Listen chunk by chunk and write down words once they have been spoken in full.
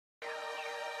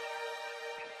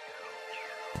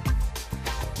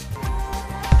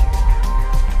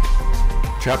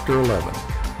Chapter 11.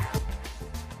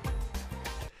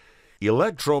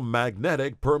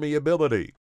 Electromagnetic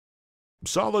permeability.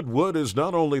 Solid wood is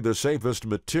not only the safest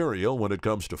material when it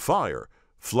comes to fire,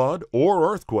 flood,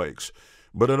 or earthquakes,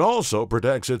 but it also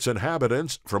protects its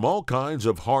inhabitants from all kinds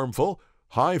of harmful,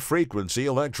 high-frequency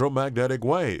electromagnetic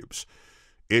waves.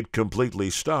 It completely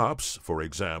stops, for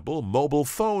example, mobile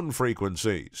phone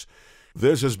frequencies.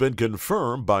 This has been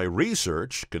confirmed by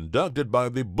research conducted by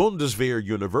the Bundeswehr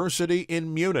University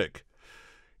in Munich.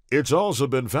 It's also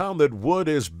been found that wood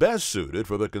is best suited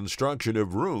for the construction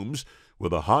of rooms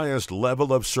with the highest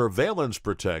level of surveillance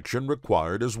protection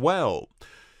required as well.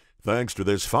 Thanks to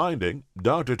this finding,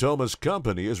 Dr. Thoma's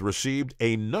company has received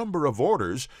a number of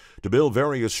orders to build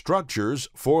various structures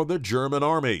for the German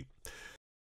army.